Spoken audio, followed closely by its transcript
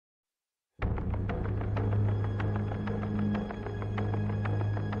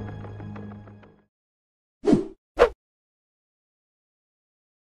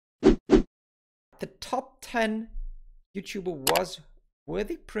the top 10 YouTuber was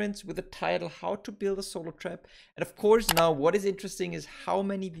Worthy Prince with the title How to Build a Solo Trap. And of course, now what is interesting is how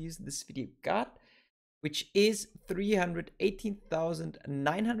many views this video got, which is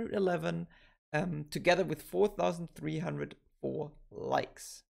 318,911, together with 4,304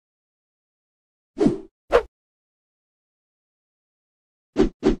 likes.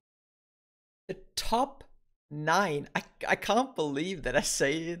 The top 9, I can't believe that I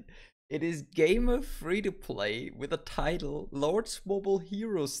say it. It is gamer free to play with the title Lord's Mobile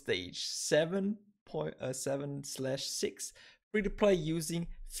Hero Stage 7.7/6, free to play using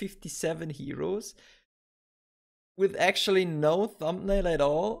 57 heroes with actually no thumbnail at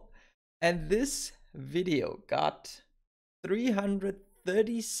all. And this video got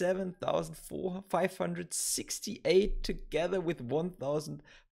 337,568 together with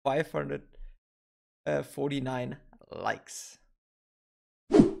 1,549 likes.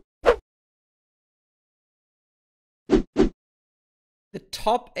 The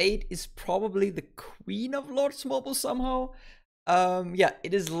top 8 is probably the queen of Lord's Mobile somehow. Yeah,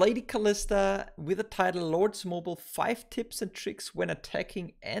 it is Lady Callista with the title Lord's Mobile 5 Tips and Tricks when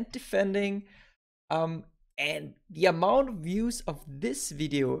attacking and defending. And the amount of views of this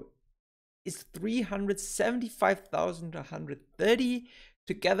video is 375,130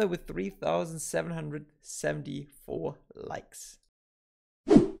 together with 3,774 likes.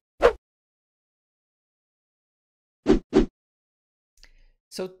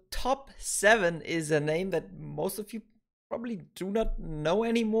 So top 7 is a name that most of you probably do not know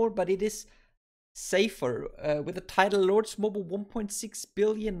anymore, but it is Safer with the title Lord's Mobile 1.6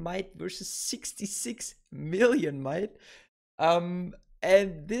 billion might versus 66 million might. And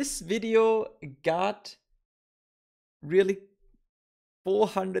this video got really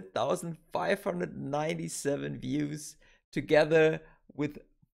 400,597 views together with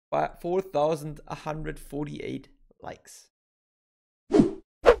 4,148 likes.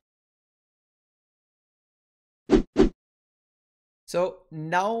 So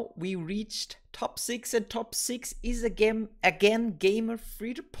now we reached top 6, and top 6 is again gamer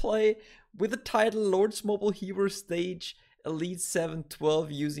free to play with the title Lord's Mobile Hero Stage Elite 712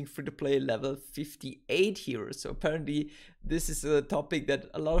 using free to play level 58 heroes. So apparently this is a topic that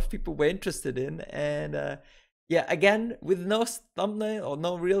a lot of people were interested in, and yeah, again with no thumbnail or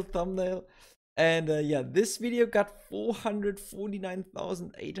no real thumbnail. And yeah, this video got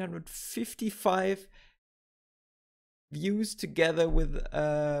 449,855 views together with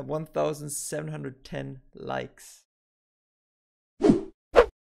 1,710 likes.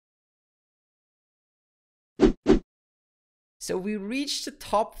 So we reached the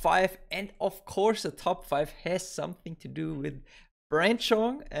top 5, and of course the top 5 has something to do with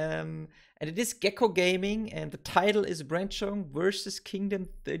Branchong, and it is Gecko Gaming, and the title is Branchong versus Kingdom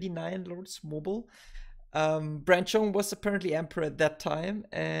 39 Lord's Mobile. Branchong was apparently emperor at that time,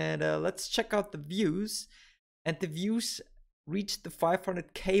 and let's check out the views. And the views reached the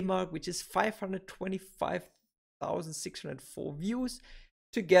 500k mark, which is 525,604 views,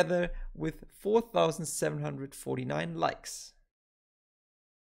 together with 4,749 likes.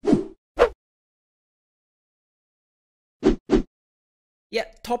 Yeah,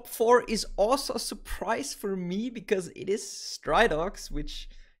 top 4 is also a surprise for me because it is Stridox, which,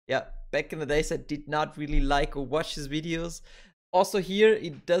 yeah, back in the days I did not really like or watch his videos. Also here,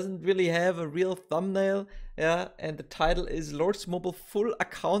 it doesn't really have a real thumbnail, yeah, and the title is Lord's Mobile Full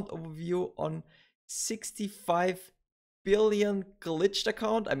Account Overview on 65 billion glitched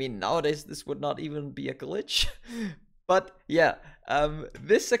account. I mean, nowadays this would not even be a glitch, but yeah,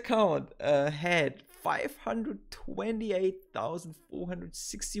 this account had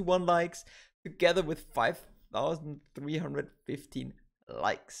 528,461 likes together with 5,315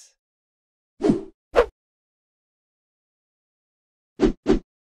 likes.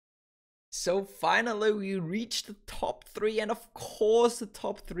 So finally we reached the top 3, and of course the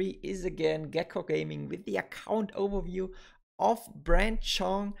top 3 is again Gecko Gaming with the account overview of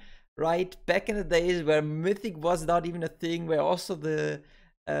Branchong, right? Back in the days where Mythic was not even a thing, where also the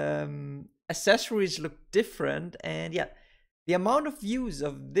accessories look different. And yeah, the amount of views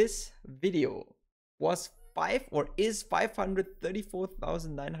of this video was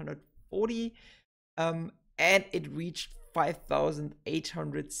 534,940, and it reached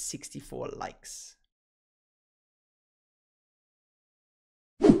 5,864 likes.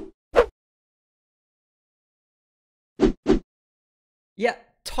 Yeah,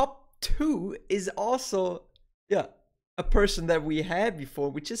 top 2 is also, yeah, a person that we had before,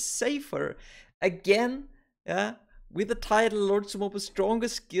 which is Safer. Again, yeah, with the title Lord's Mobile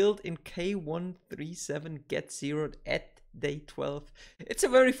Strongest Guild in K137 Get Zeroed at day 12. It's a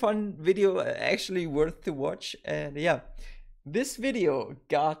very fun video, actually worth to watch. And yeah, this video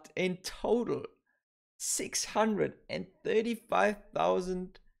got in total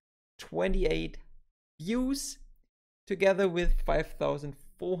 635,028 views, together with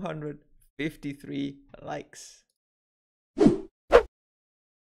 5,453 likes.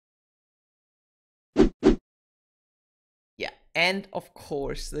 Yeah, and of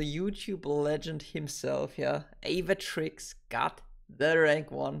course, the YouTube legend himself, yeah, Avertrix got the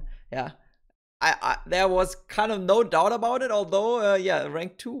rank 1. Yeah, there was kind of no doubt about it, although, yeah,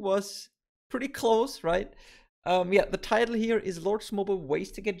 rank 2 was pretty close, right? Yeah, the title here is Lord's Mobile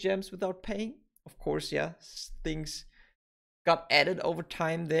Ways to Get Gems Without Paying. Of course, yeah, things got added over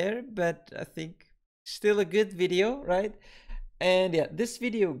time there, but I think still a good video, right? And yeah, this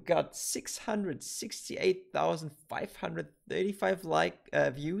video got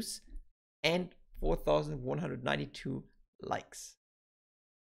 668,535 views and 4,192 likes.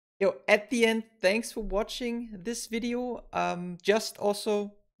 Yo, at the end, thanks for watching this video. Just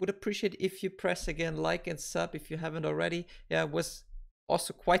also would appreciate if you press again like and sub if you haven't already. Yeah, it was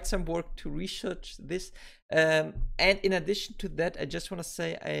also quite some work to research this. And in addition to that, I just want to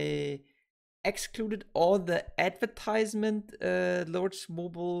say I excluded all the advertisement Lords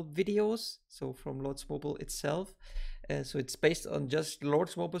Mobile videos, so from Lords Mobile itself. So it's based on just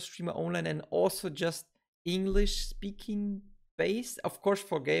Lords Mobile Streamer Online and also just English speaking based. Of course,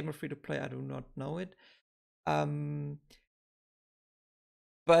 for gamer free to play, I do not know it.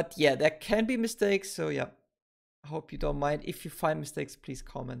 But yeah, there can be mistakes. So yeah, I hope you don't mind. If you find mistakes, please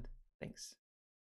comment. Thanks.